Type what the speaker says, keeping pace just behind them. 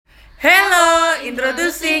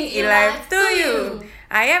introducing eLife to you.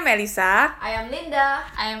 I am Melissa. I am Linda.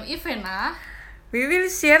 I am Ivana. We will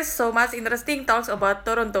share so much interesting thoughts about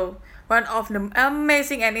Toronto, one of the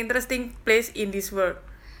amazing and interesting place in this world.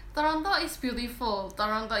 Toronto is beautiful.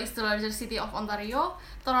 Toronto is the largest city of Ontario.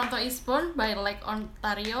 Toronto is bordered by Lake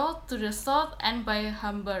Ontario to the south and by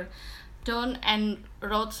Humber, Don and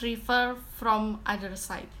Rhodes River from other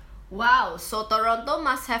side. Wow, so Toronto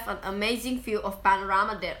must have an amazing view of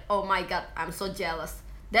panorama there. Oh my god, I'm so jealous.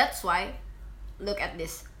 That's why, look at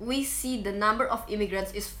this. We see the number of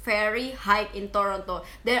immigrants is very high in Toronto.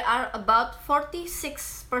 There are about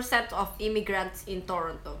 46% of immigrants in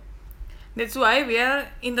Toronto. That's why we are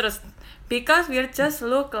interested, because we just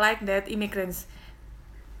look like that immigrants.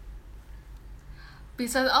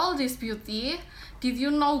 Besides all this beauty, did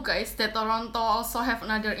you know, guys, that Toronto also have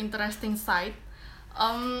another interesting side?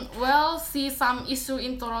 See some issue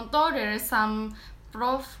in Toronto. There is some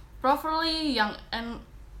properly young and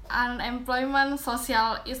unemployment,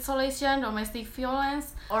 social isolation, domestic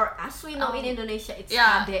violence. Or as we know in Indonesia, it's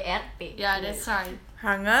yeah. KDRT. Yeah, that's right.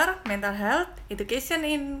 Hunger, mental health, education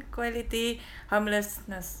inequality,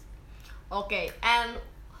 homelessness. Okay, and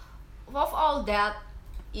of all that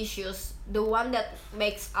issues, the one that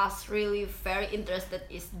makes us really very interested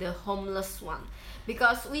is the homeless one,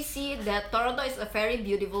 because we see that Toronto is a very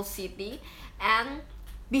beautiful city, and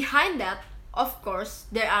behind that, of course,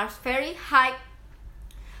 there are very high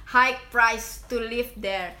price to live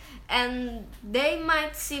there, and they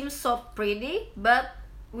might seem so pretty, but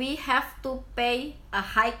we have to pay a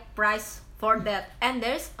high price for that, and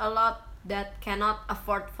there's a lot that cannot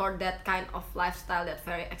afford for that kind of lifestyle that's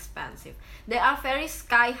very expensive. There are very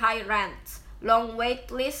sky high rents, long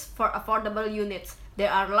wait lists for affordable units.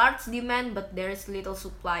 There are large demand but there is little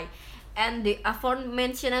supply, and the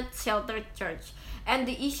aforementioned shelter church. And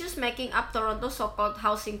the issues making up Toronto's so-called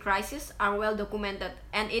housing crisis are well documented,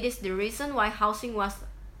 and it is the reason why housing was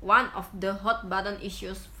one of the hot button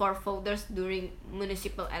issues for voters during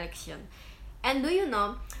municipal election. And do you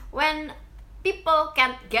know, when people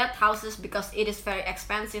can't get houses because it is very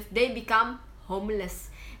expensive, they become homeless.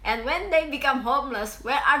 And when they become homeless,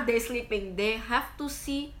 where are they sleeping? They have to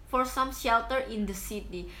see for some shelter in the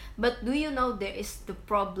city. But do you know there is the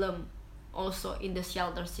problem also in the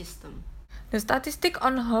shelter system? The statistic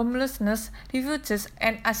on homelessness, refugees,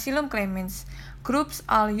 and asylum claimants groups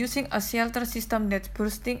are using a shelter system that's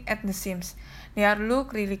bursting at the seams. They are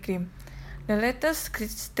look really grim. The latest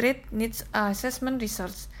street needs assessment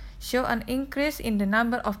research show an increase in the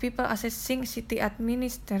number of people accessing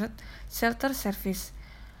city-administered shelter service,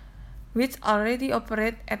 which already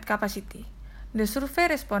operate at capacity. The survey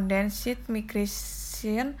respondents cite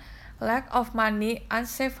migration, lack of money,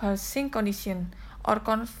 unsafe housing conditions, or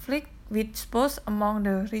conflict with spouse among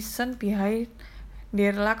the reasons behind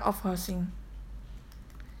their lack of housing.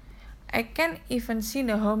 I can even see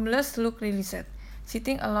the homeless look really sad,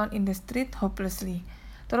 sitting alone in the street hopelessly.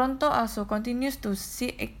 Toronto also continues to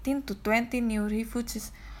see 18 to 20 new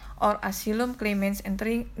refugees or asylum claimants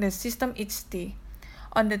entering the system each day.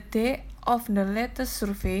 On the day of the latest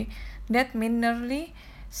survey, that meant nearly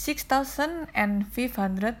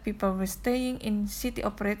 6,500 people were staying in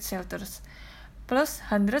city-operated shelters, plus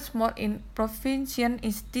hundreds more in provincial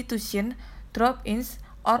institutions, drop-ins,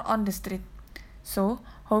 or on the street. So,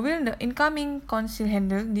 how will the incoming council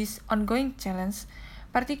handle this ongoing challenge,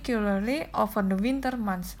 particularly over the winter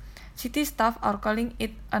months? City staff are calling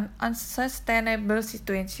it an unsustainable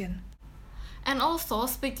situation. And also,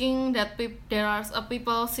 speaking that there are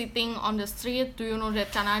people sitting on the street, do you know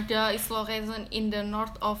that Canada is located in the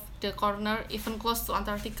north of the corner, even close to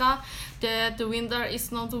Antarctica, that the winter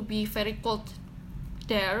is known to be very cold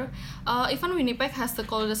there. Even Winnipeg has the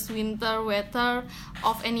coldest winter weather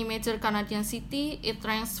of any major Canadian city. It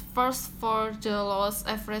ranks first for the lowest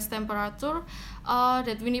average temperature.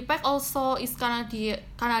 That Winnipeg also is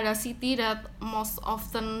Canada city that most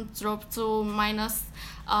often drop to minus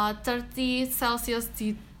 30 Celsius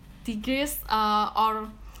degrees or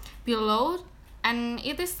below, and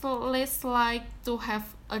it is less like to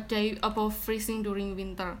have a day above freezing during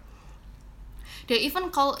winter. They even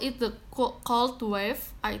call it the cold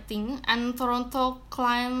wave, I think, and Toronto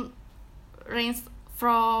climate range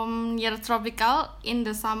from near tropical in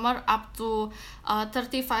the summer up to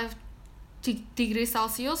 35 degrees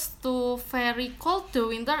Celsius to very cold. The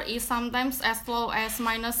winter is sometimes as low as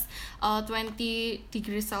minus 20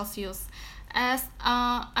 degrees Celsius. As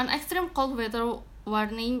an extreme cold weather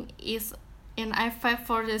warning is in effect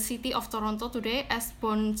for the city of Toronto today, as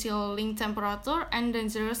bone chilling temperature and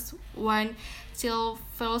dangerous wind chill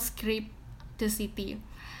feels grip the city.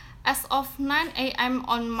 As of 9 a.m.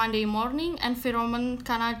 on Monday morning, Environment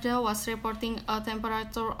Canada was reporting a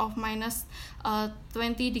temperature of minus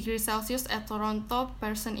 20 degrees Celsius at Toronto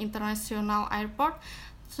Pearson International Airport.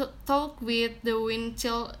 Though with the wind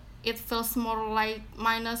chill, it feels more like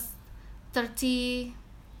minus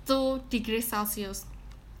 32 degrees Celsius.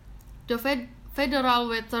 The Federal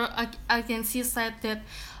Weather Agency said that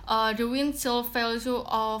the wind chill value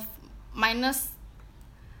of minus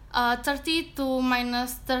 30 to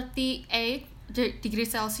minus 38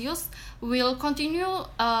 degrees Celsius will continue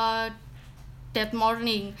that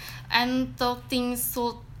morning, and tilting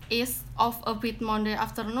southeast of a bit Monday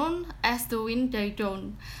afternoon as the wind died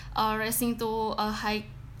down, rising to a height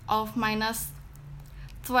of minus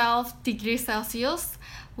 12 degrees Celsius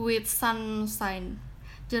with sunshine.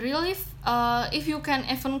 The relief, if you can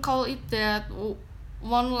even call it that,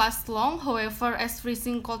 won't last long, however, as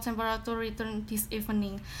freezing cold temperature return this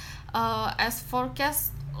evening. As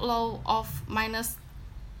forecast low of minus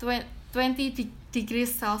 20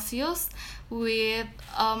 degrees Celsius with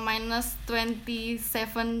minus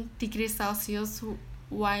 27 degrees Celsius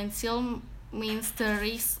wind chill means the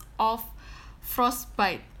risk of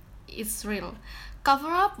frostbite is real. Cover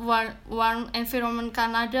up warm environment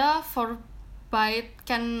Canada for bite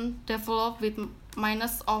can develop with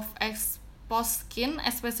minus of skin,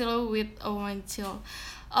 especially with a wind chill.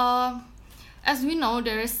 As we know,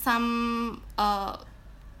 there is some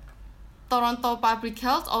Toronto Public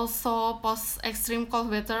Health also posts extreme cold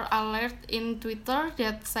weather alert in Twitter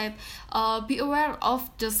that said, be aware of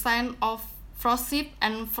the sign of frostbite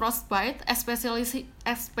and frostbite, especially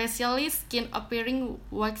skin appearing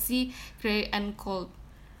waxy, gray, and cold.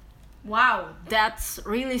 Wow, that's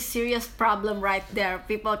really serious problem right there.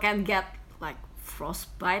 People can get like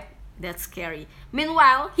frostbite. That's scary.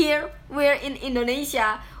 Meanwhile, here we're in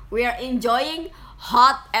Indonesia. We are enjoying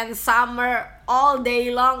hot and summer all day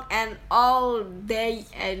long and all day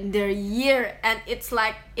and the year, and it's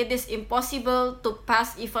like it is impossible to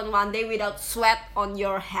pass even one day without sweat on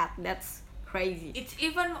your head. That's crazy. It's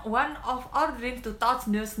even one of our dreams to touch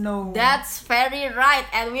the snow. That's very right,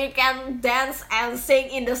 and we can dance and sing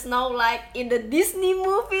in the snow like in the Disney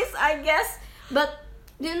movies, I guess. But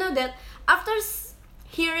do you know that after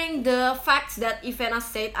hearing the facts that Ivana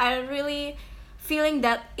said, I really feeling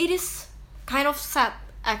that it is kind of sad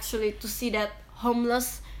actually to see that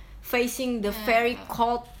homeless facing the very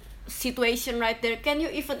cold situation right there. Can you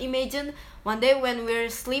even imagine one day when we're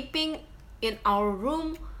sleeping in our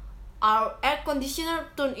room, our air conditioner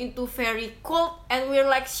turned into very cold and we're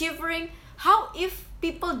like shivering? How if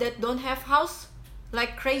people that don't have house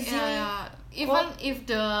like crazy? Even if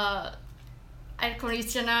the air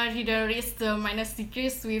conditioner didn't reach the minus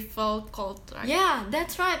degrees, we felt cold, right? Yeah,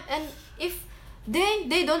 that's right. And if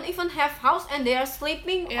they don't even have house and they are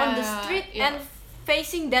sleeping on the street and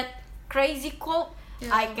facing that crazy cold,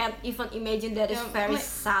 I can't even imagine. That is very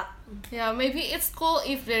sad. Yeah, maybe it's cool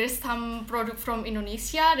if there is some product from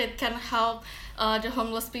Indonesia that can help the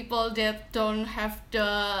homeless people that don't have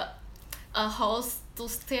the house to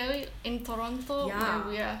stay in Toronto.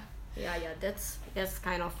 That's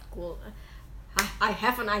kind of cool. I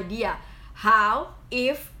have an idea. How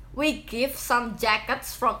if we give some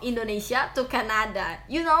jackets from Indonesia to Canada?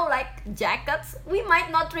 You know, like jackets. We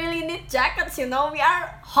might not really need jackets, you know. We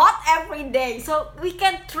are hot every day. So we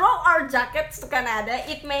can throw our jackets to Canada.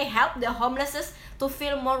 It may help the homeless to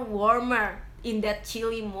feel more warmer in that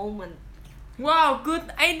chilly moment. Wow,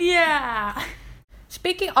 good idea!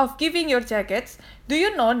 Speaking of giving your jackets, do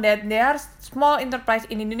you know that there are small enterprise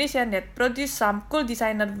in Indonesia that produce some cool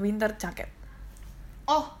designer winter jacket?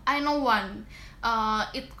 Oh, I know one.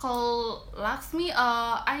 It called Laxmi.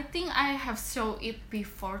 I think I have shown it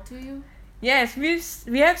before to you. Yes,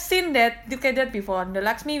 we have seen that together before, the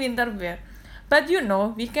Laxmi winter wear. But you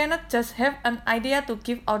know, we cannot just have an idea to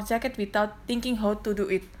give our jacket without thinking how to do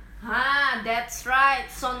it. That's right.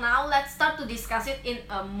 So now let's start to discuss it in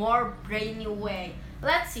a more brainy way.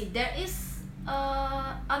 Let's see, there is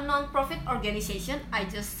a non-profit organization, I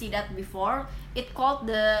just see that before. It called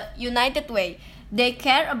the United Way. They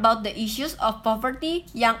care about the issues of poverty,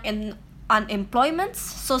 young unemployment,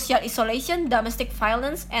 social isolation, domestic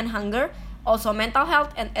violence and hunger, also mental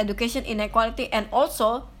health and education inequality, and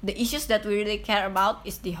also the issues that we really care about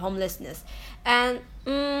is the homelessness. And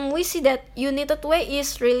we see that United Way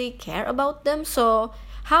is really care about them. So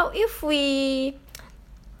how if we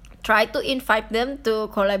try to invite them to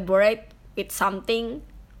collaborate with something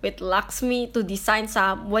with Laxmi to design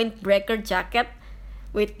some windbreaker jacket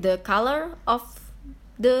with the color of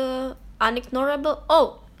the unignorable.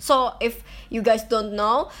 So if you guys don't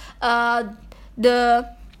know, the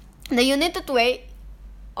United Way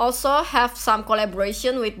also have some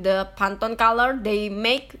collaboration with the Pantone color. They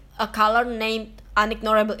make a color named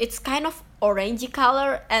Unignorable. It's kind of orangey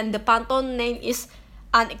color, and the Pantone name is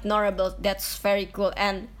Unignorable. That's very cool.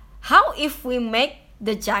 And how if we make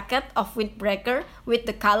the jacket of Windbreaker with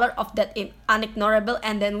the color of that Unignorable,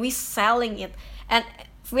 and then we selling it? And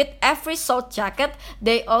with every sold jacket,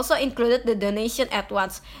 they also included the donation at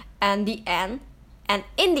once. And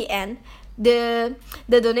in the end, the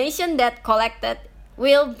donation that collected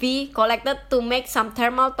will be collected to make some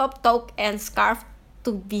thermal top, toque, and scarf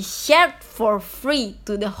to be shared for free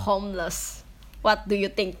to the homeless. What do you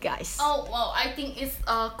think, guys? Oh, well, I think it's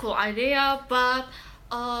a cool idea, but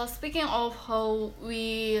speaking of how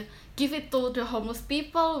we give it to the homeless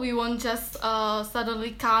people, we won't just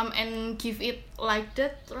suddenly come and give it like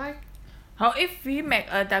that, right? How if we make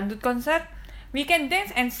a dangdut concert? We can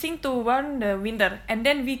dance and sing to warm the winter, and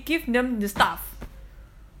then we give them the stuff.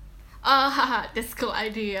 That's cool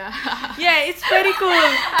idea. Yeah, it's very cool.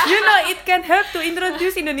 You know, it can help to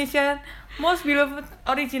introduce Indonesian most beloved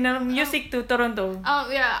original music to Toronto.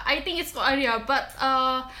 Yeah, I think it's cool idea, but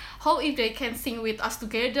how if they can sing with us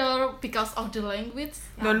together because of the language?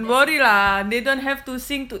 Don't worry lah, they don't have to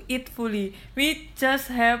sing to it fully. We just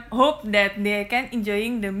have hope that they can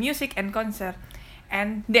enjoying the music and concert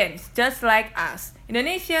and dance just like us.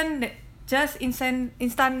 Indonesian just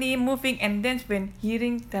instantly moving and dance when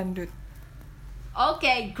hearing dangdut.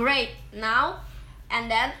 Okay, great. Now, and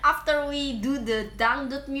then after we do the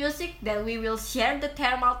dangdut music, then we will share the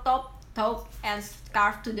thermal top, toque, and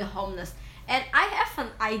scarf to the homeless. And I have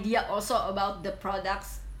an idea also about the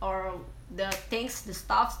products or the things, the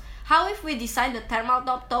stuffs. How if we design the thermal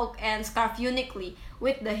top, toque, and scarf uniquely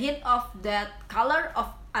with the hint of that color of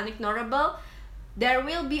Unignorable? There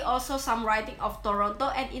will be also some writing of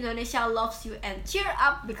Toronto and Indonesia loves you and cheer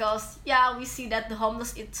up, because yeah, we see that the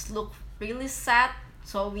homeless it's look really sad,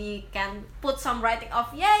 so we can put some writing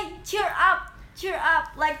of yay, cheer up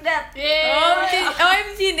like that. Yeah.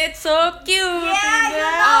 OMG, that's so cute. Yeah, you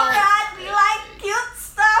know that we like cute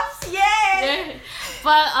stuff. Yay. Yeah.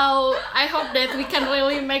 But I hope that we can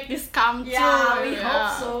really make this come true. Yeah, we Yeah.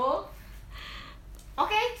 hope so.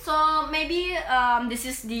 Okay, so maybe this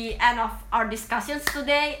is the end of our discussions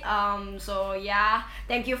today. So yeah,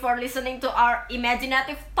 thank you for listening to our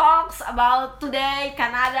imaginative talks about today,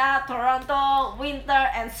 Canada, Toronto, winter,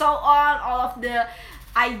 and so on. All of the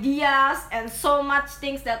ideas and so much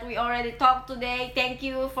things that we already talked today. Thank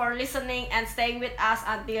you for listening and staying with us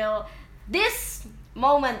until this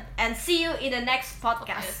moment, and see you in the next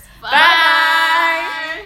podcast. Bye.